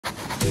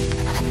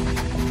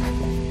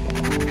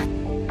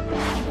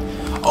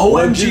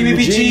OMG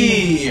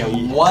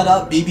BBG! What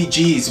up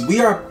BBGs? We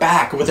are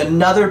back with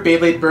another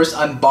Beyblade Burst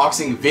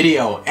unboxing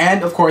video,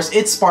 and of course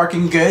it's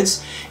Sparking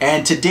Goods,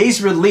 and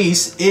today's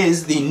release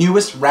is the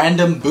newest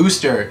random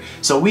booster.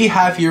 So we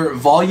have here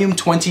volume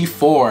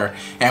 24,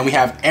 and we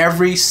have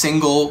every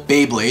single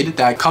Beyblade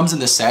that comes in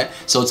the set,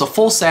 so it's a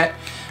full set.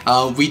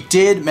 We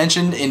did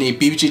mention in a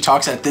BBG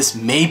Talks that this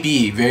may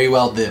be very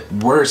well the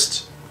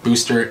worst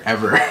booster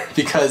ever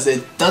because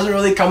it doesn't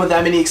really come with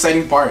that many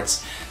exciting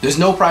parts. There's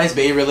no prize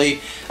bay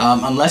really,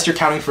 unless you're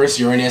counting First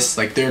Uranus.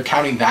 Like they're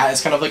counting that as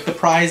kind of like the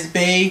prize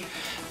bay,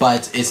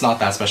 but it's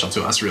not that special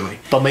to us really.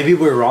 But maybe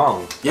we're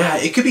wrong. Yeah,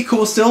 it could be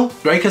cool still,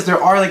 right? Because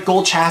there are like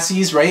gold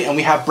chassis, right? And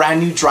we have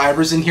brand new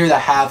drivers in here that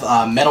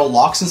have metal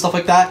locks and stuff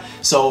like that.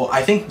 So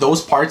I think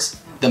those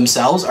parts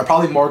themselves are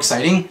probably more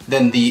exciting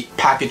than the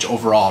package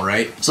overall,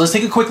 right? So let's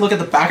take a quick look at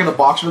the back of the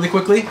box really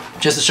quickly,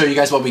 just to show you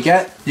guys what we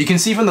get. You can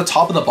see from the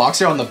top of the box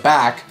here on the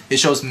back, it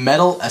shows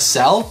metal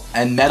accel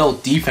and metal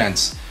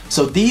defense.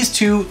 So these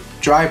two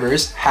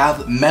drivers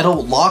have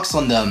metal locks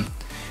on them.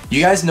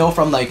 You guys know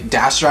from like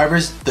dash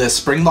drivers, the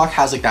spring lock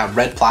has like that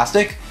red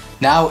plastic.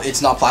 Now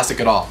it's not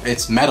plastic at all,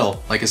 it's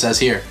metal like it says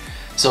here.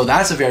 So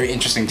that's a very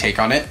interesting take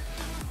on it.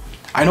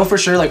 I know for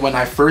sure, like when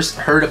I first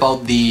heard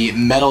about the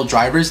metal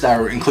drivers that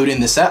were included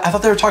in the set, I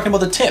thought they were talking about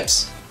the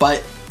tips,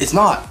 but it's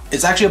not.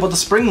 It's actually about the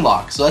spring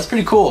lock, so that's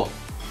pretty cool.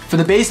 For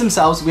the bays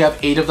themselves, we have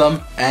 8 of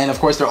them, and of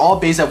course they're all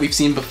bays that we've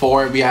seen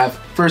before. We have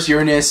First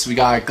Uranus, we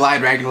got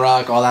Glide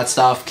Ragnarok, all that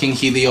stuff, King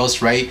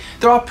Helios, right?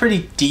 They're all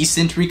pretty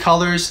decent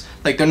recolors.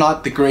 Like they're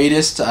not the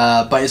greatest,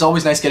 but it's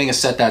always nice getting a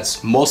set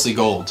that's mostly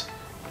gold.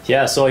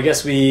 Yeah, so I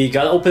guess we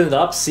gotta open it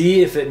up,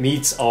 see if it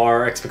meets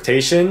our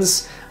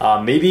expectations.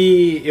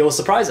 Maybe it will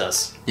surprise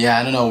us. Yeah,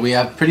 I don't know. We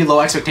have pretty low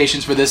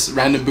expectations for this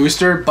random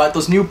booster, but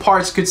those new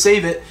parts could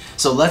save it.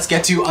 So let's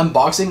get to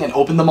unboxing and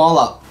open them all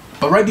up.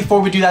 But right before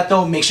we do that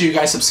though, make sure you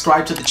guys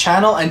subscribe to the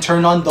channel and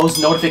turn on those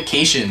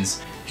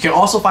notifications. You can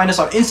also find us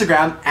on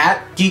Instagram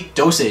at Geek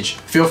Dosage.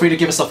 Feel free to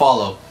give us a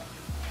follow.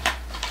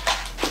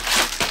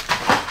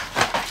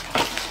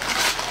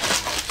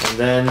 And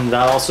then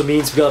that also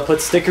means we gotta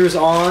put stickers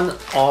on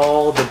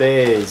all the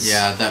bays.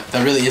 Yeah, that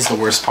really is the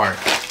worst part.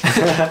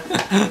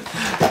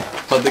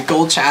 But the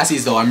gold chassis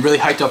though, I'm really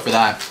hyped up for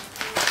that.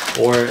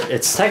 Or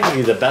it's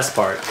technically the best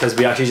part because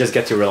we actually just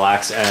get to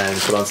relax and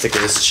put on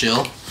stickers. Just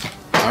chill.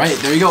 Alright,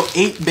 there we go.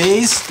 8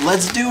 bays.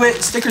 Let's do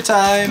it. Sticker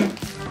time.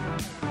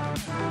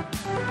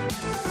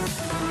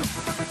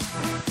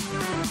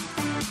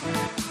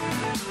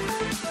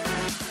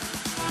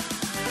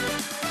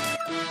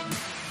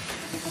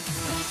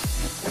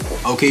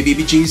 Okay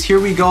BBGs, here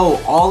we go.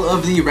 All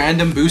of the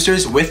random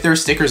boosters with their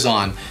stickers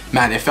on.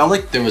 Man, it felt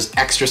like there was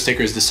extra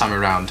stickers this time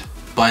around.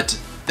 But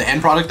the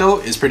end product though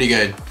is pretty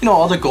good. You know,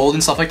 all the gold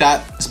and stuff like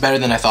that is better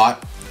than I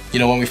thought. You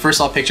know, when we first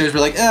saw pictures,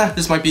 we're like,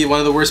 this might be one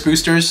of the worst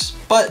boosters,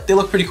 but they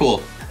look pretty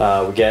cool.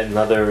 We get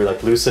another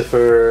like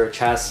Lucifer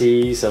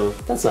chassis, so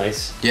that's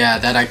nice. Yeah,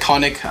 that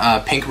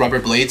iconic pink rubber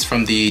blades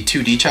from the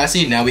 2D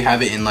chassis, now we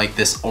have it in like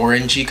this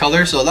orangey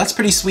color, so that's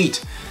pretty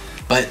sweet.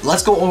 But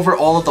let's go over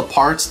all of the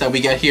parts that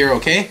we get here,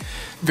 okay?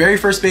 Very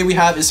first bay we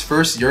have is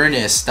First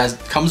Uranus. That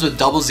comes with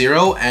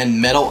 00 and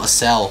metal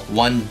accel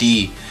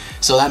 1D.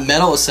 So that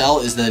metal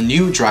accel is the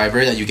new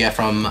driver that you get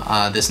from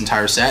this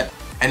entire set.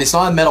 And it's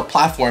not a metal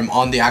platform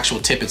on the actual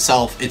tip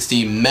itself, it's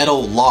the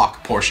metal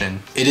lock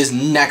portion. It is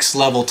next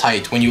level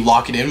tight when you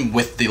lock it in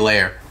with the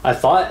layer. I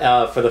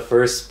thought for the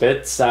first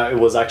bits that it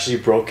was actually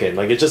broken,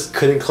 like it just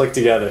couldn't click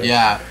together.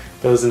 Yeah.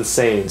 It was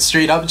insane.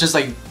 Straight up just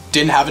like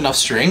didn't have enough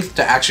strength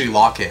to actually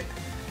lock it.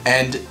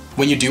 And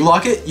when you do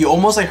lock it, you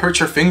almost like hurt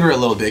your finger a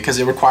little bit because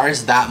it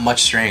requires that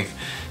much strength.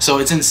 So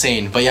it's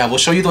insane. But yeah, we'll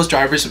show you those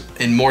drivers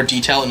in more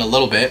detail in a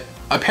little bit.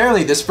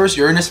 Apparently this First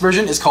Uranus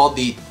version is called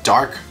the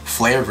Dark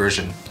Flare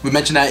version. We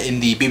mentioned that in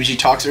the BBG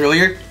Talks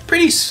earlier.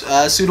 Pretty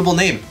suitable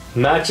name.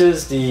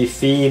 Matches the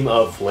theme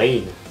of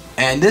Lane.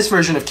 And this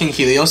version of King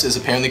Helios is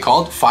apparently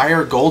called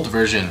Fire Gold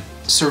version.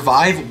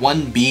 Survive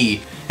 1B.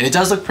 And it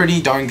does look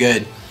pretty darn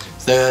good.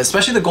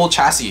 Especially the gold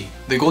chassis.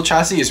 The gold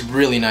chassis is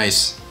really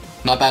nice.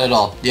 Not bad at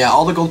all. Yeah,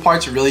 all the gold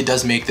parts really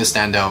does make this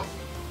stand out.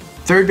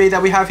 Third bay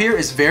that we have here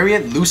is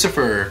Variant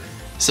Lucifer.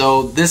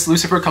 So this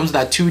Lucifer comes with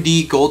that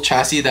 2D gold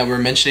chassis that we were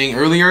mentioning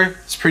earlier.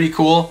 It's pretty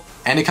cool.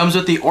 And it comes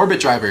with the Orbit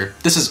driver.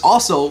 This is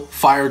also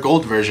Fire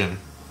Gold version.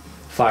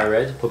 Fire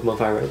Red? Pokemon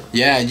Fire Red?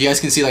 Yeah, and you guys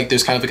can see like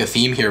there's kind of like a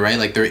theme here, right?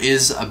 Like there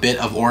is a bit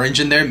of orange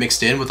in there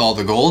mixed in with all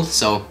the gold.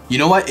 So you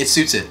know what? It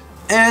suits it.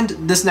 And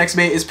this next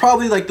bay is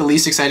probably like the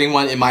least exciting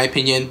one in my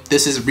opinion.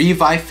 This is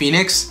Revive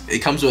Phoenix. It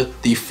comes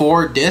with the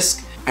 4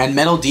 disc and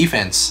metal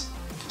defense.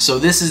 So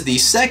this is the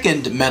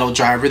second metal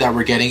driver that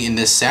we're getting in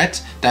this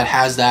set that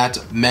has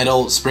that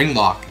metal spring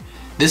lock.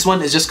 This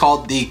one is just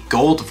called the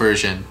gold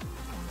version.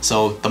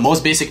 So the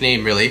most basic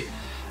name really.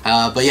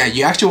 But yeah,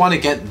 you actually want to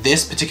get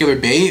this particular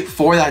bay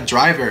for that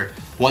driver.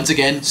 Once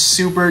again,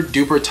 super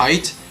duper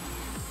tight.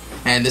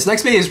 And this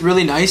next bay is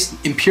really nice.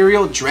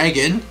 Imperial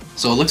Dragon.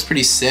 So it looks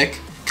pretty sick.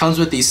 Comes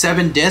with the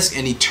 7 disc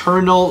and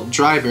Eternal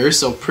driver.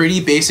 So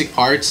pretty basic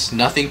parts.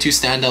 Nothing too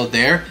stand out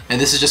there.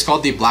 And this is just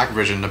called the black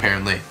version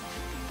apparently.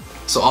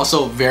 So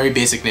also very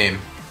basic name.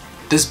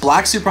 This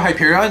black Super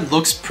Hyperion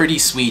looks pretty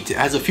sweet. It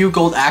has a few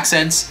gold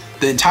accents.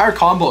 The entire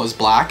combo is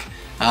black.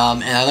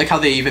 And I like how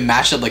they even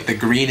matched up like the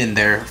green in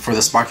there for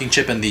the sparking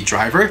chip and the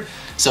driver.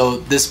 So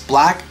this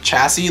black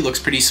chassis looks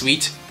pretty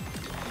sweet.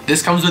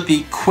 This comes with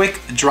the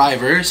quick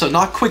driver. So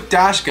not quick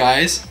dash,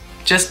 guys,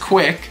 just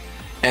quick.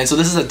 And so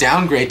this is a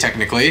downgrade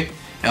technically,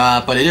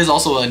 but it is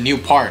also a new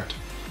part.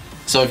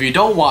 So if you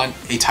don't want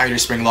a tighter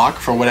spring lock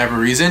for whatever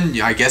reason,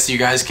 I guess you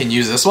guys can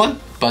use this one.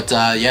 But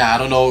yeah, I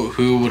don't know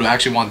who would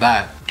actually want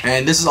that.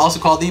 And this is also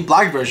called the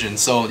black version.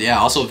 So yeah,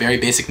 also a very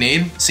basic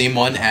name. Same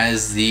one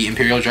as the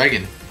Imperial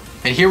Dragon.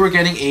 And here we're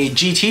getting a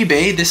GT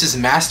Bey. This is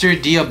Master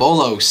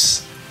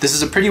Diabolos. This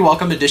is a pretty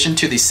welcome addition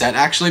to the set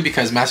actually,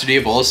 because Master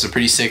Diabolos is a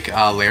pretty sick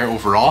lair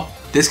overall.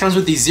 This comes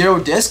with the Zero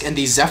Disc and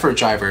the Zephyr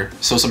driver.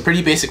 So some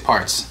pretty basic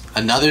parts.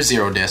 Another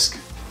Zero Disc.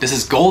 This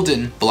is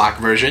golden black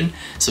version.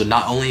 So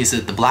not only is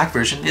it the black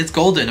version, it's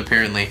golden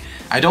apparently.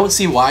 I don't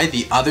see why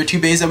the other two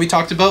Beys that we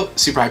talked about,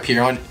 Super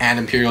Hyperion and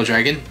Imperial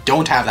Dragon,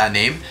 don't have that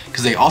name,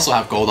 because they also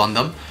have gold on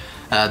them.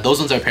 Those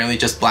ones are apparently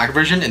just black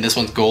version, and this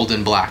one's gold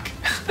and black.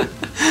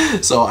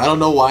 So I don't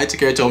know why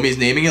Takara Tomy is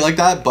naming it like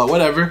that, but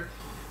whatever.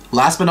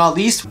 Last but not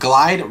least,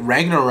 Glide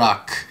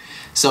Ragnarok.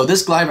 So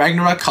this Glide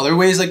Ragnarok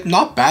colorway is like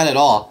not bad at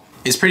all.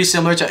 It's pretty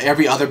similar to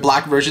every other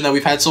black version that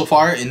we've had so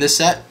far in this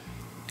set.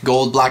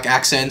 Gold, black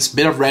accents,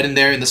 bit of red in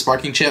there in the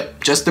sparking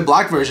chip. Just the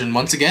black version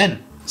once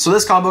again. So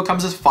this combo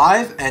comes with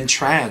 5 and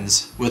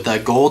trans with a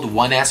gold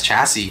 1S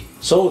chassis.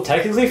 So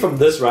technically from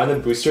this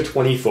random booster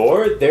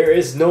 24, there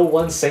is no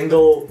one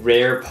single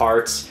rare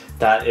parts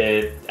that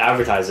it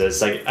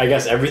advertises. Like, I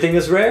guess everything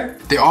is rare?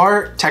 They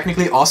are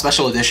technically all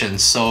special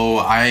editions, so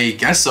I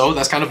guess so.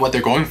 That's kind of what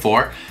they're going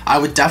for. I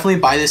would definitely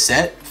buy this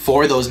set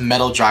for those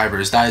metal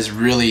drivers. That is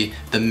really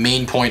the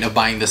main point of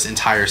buying this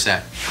entire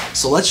set.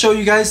 So let's show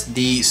you guys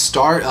the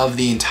start of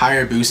the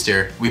entire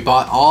booster. We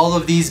bought all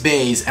of these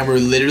Beys and we're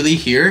literally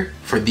here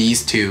for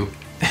these two.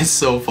 It's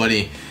so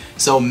funny.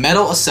 So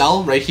Metal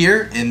Accel right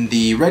here in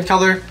the red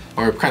color,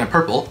 or kind of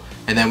purple,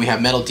 and then we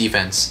have Metal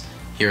Defense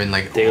here in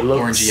like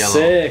orange yellow.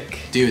 Sick.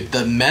 Dude,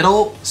 the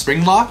metal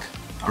spring lock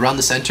around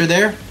the center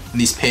there, and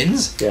these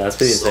pins, yeah, that's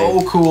pretty so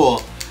insane.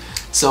 Cool.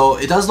 So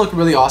it does look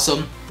really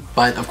awesome.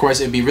 But of course,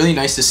 it'd be really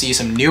nice to see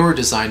some newer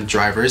design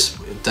drivers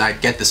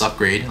that get this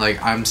upgrade. Like,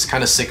 I'm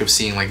kind of sick of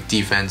seeing like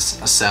defense,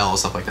 Accel,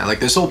 stuff like that. Like,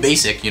 they're so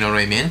basic, you know what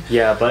I mean?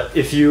 Yeah, but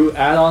if you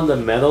add on the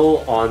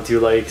metal onto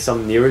like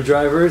some newer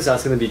drivers,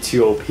 that's gonna be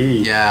too OP.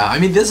 Yeah, I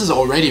mean, this is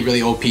already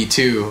really OP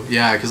too.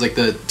 Yeah, because like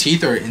the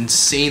teeth are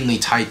insanely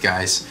tight,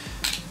 guys.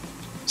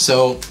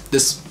 So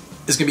this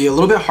is gonna be a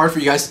little bit hard for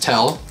you guys to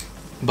tell,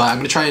 but I'm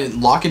gonna try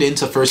and lock it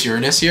into first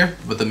Uranus here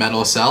with the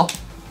Metal Accel.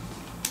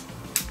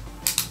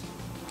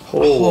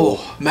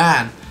 Oh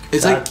man,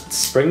 it's that like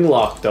spring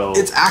lock though.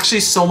 It's actually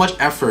so much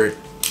effort.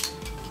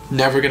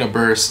 Never gonna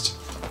burst.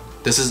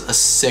 This is a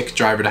sick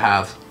driver to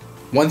have.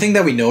 One thing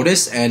that we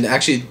noticed, and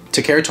actually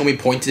Takara Tomy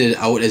pointed it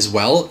out as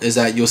well, is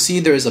that you'll see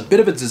there's a bit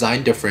of a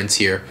design difference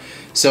here.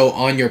 So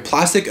on your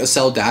plastic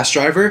Accel dash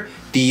driver,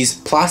 these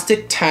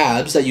plastic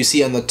tabs that you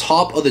see on the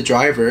top of the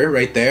driver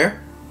right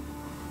there,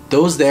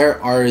 those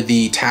there are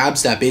the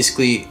tabs that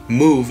basically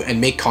move and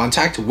make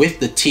contact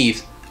with the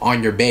teeth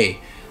on your Bey.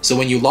 So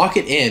when you lock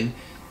it in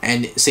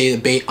and say the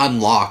Bey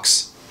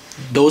unlocks,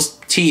 those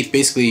teeth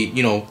basically,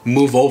 you know,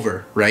 move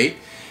over, right?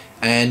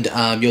 And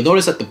you'll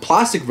notice that the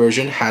plastic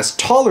version has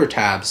taller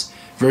tabs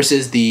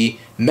versus the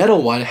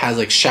metal one has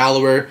like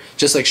shallower,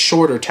 just like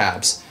shorter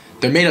tabs.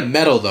 They're made of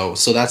metal though,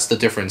 so that's the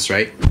difference,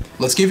 right?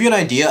 Let's give you an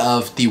idea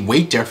of the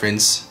weight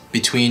difference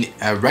between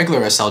a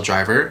regular Accel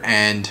driver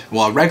and,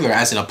 well, a regular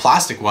as in a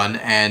plastic one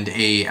and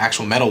a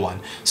actual metal one.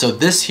 So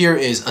this here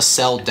is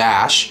Accel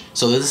Dash.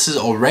 So this is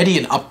already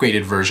an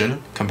upgraded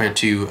version compared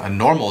to a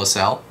normal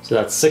Accel. So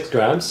that's 6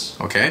 grams.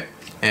 Okay.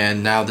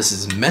 And now this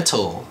is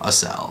Metal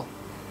Accel.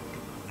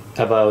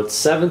 About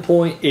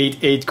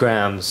 7.88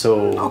 grams,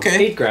 so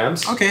okay. 8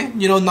 grams. Okay,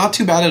 you know, not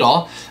too bad at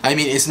all. I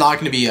mean, it's not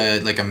going to be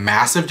like a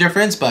massive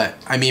difference, but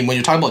I mean, when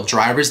you're talking about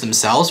drivers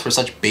themselves for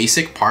such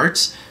basic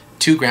parts,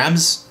 2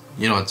 grams,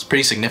 you know, it's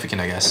pretty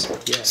significant, I guess.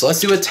 Yeah. So let's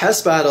do a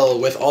test battle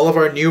with all of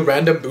our new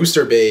random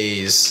booster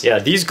Beys. Yeah,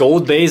 these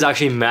gold Beys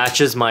actually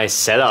matches my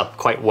setup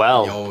quite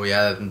well. Oh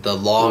yeah, the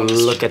long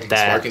look at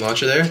that sparking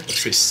launcher there.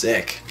 That's pretty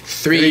sick.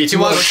 3, 2,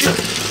 1.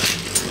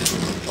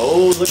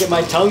 Oh, look at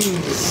my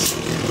tongues.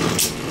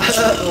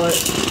 Like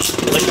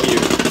you.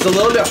 It's a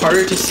little bit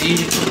harder to see.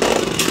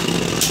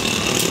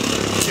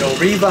 You know,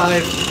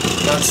 revive,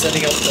 not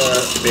sending out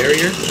the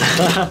barrier.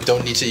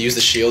 Don't need to use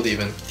the shield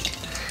even.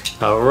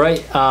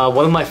 Alright,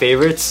 one of my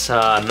favorites,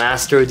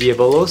 Master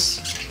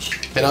Diabolos.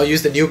 And I'll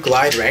use the new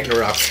Glide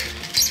Ragnarok.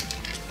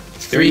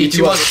 3,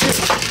 2, 1.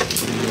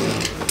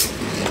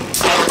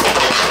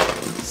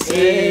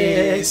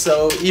 Hey,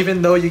 so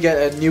even though you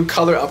get a new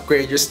color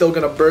upgrade, you're still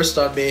gonna burst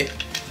on me.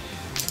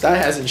 That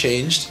hasn't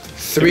changed.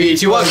 3,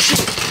 2, 1.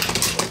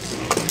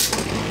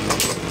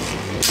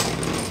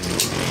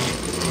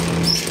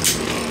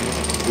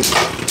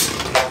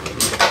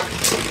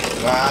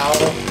 Wow,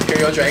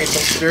 Imperial Dragon's so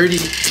sturdy.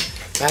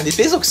 Man, these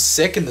Beys look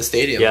sick in the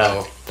stadium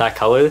though. That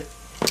color.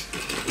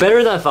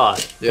 Better than I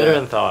thought. Yeah. Better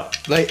than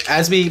thought. Like,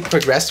 as we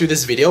progress through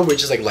this video, we're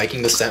just like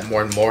liking the set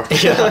more and more.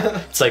 Yeah.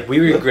 It's like we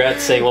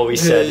regret saying what we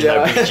said in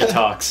our BBG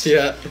talks.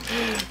 Yeah.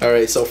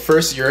 Alright, so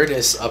first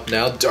Uranus up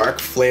now. Dark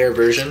Flare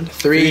version.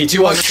 3,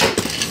 2, 1.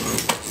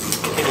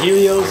 And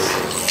Helios.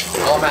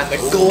 Oh man, the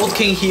gold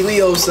King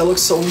Helios. That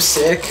looks so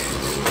sick.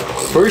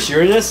 First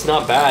Uranus,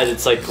 not bad.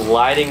 It's like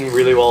gliding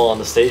really well on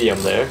the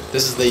stadium there.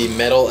 This is the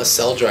metal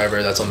Accel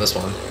driver that's on this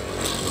one.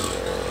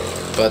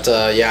 But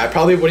yeah, I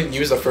probably wouldn't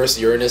use the first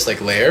Uranus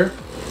like layer.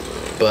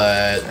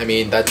 But I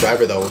mean, that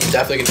driver though,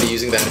 definitely going to be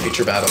using that in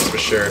future battles for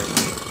sure.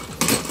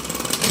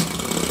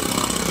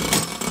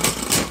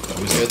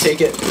 Who's going to take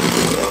it?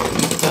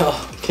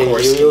 Oh, King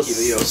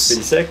Helios.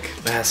 Pretty sick.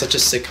 Man, such a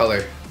sick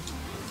color.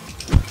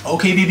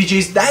 Okay,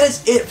 BBGs, that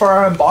is it for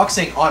our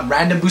unboxing on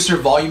Random Booster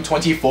Volume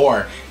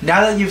 24.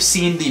 Now that you've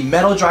seen the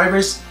metal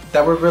drivers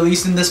that were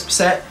released in this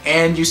set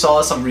and you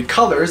saw some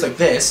recolors like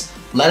this,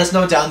 let us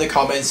know down in the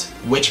comments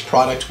which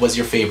product was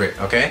your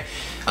favorite, okay?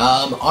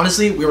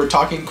 Honestly, we were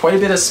talking quite a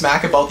bit of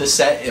smack about this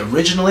set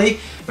originally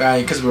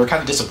because we were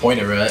kind of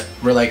disappointed, right?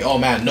 We're like, oh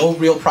man, no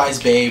real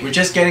prize Bey, we're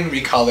just getting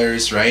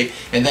recolors, right?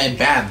 And then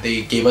bam,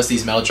 they gave us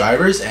these metal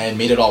drivers and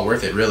made it all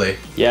worth it, really.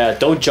 Yeah,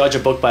 don't judge a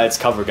book by its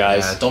cover,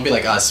 guys. Yeah, don't be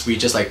like us, we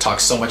just like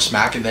talk so much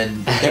smack and then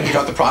we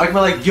got the product,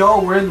 we're like,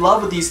 yo, we're in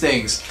love with these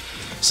things.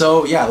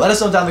 So yeah, let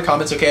us know down in the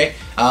comments, okay?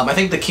 I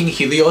think the King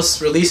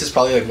Helios release is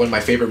probably like one of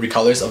my favorite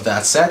recolors of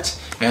that set.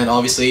 And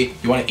obviously,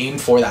 you want to aim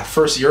for that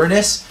first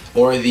Uranus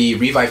or the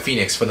Revive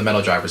Phoenix for the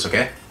metal drivers,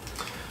 okay?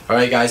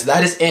 Alright guys,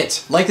 that is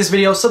it. Like this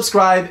video,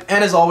 subscribe,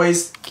 and as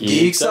always,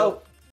 Geeks out!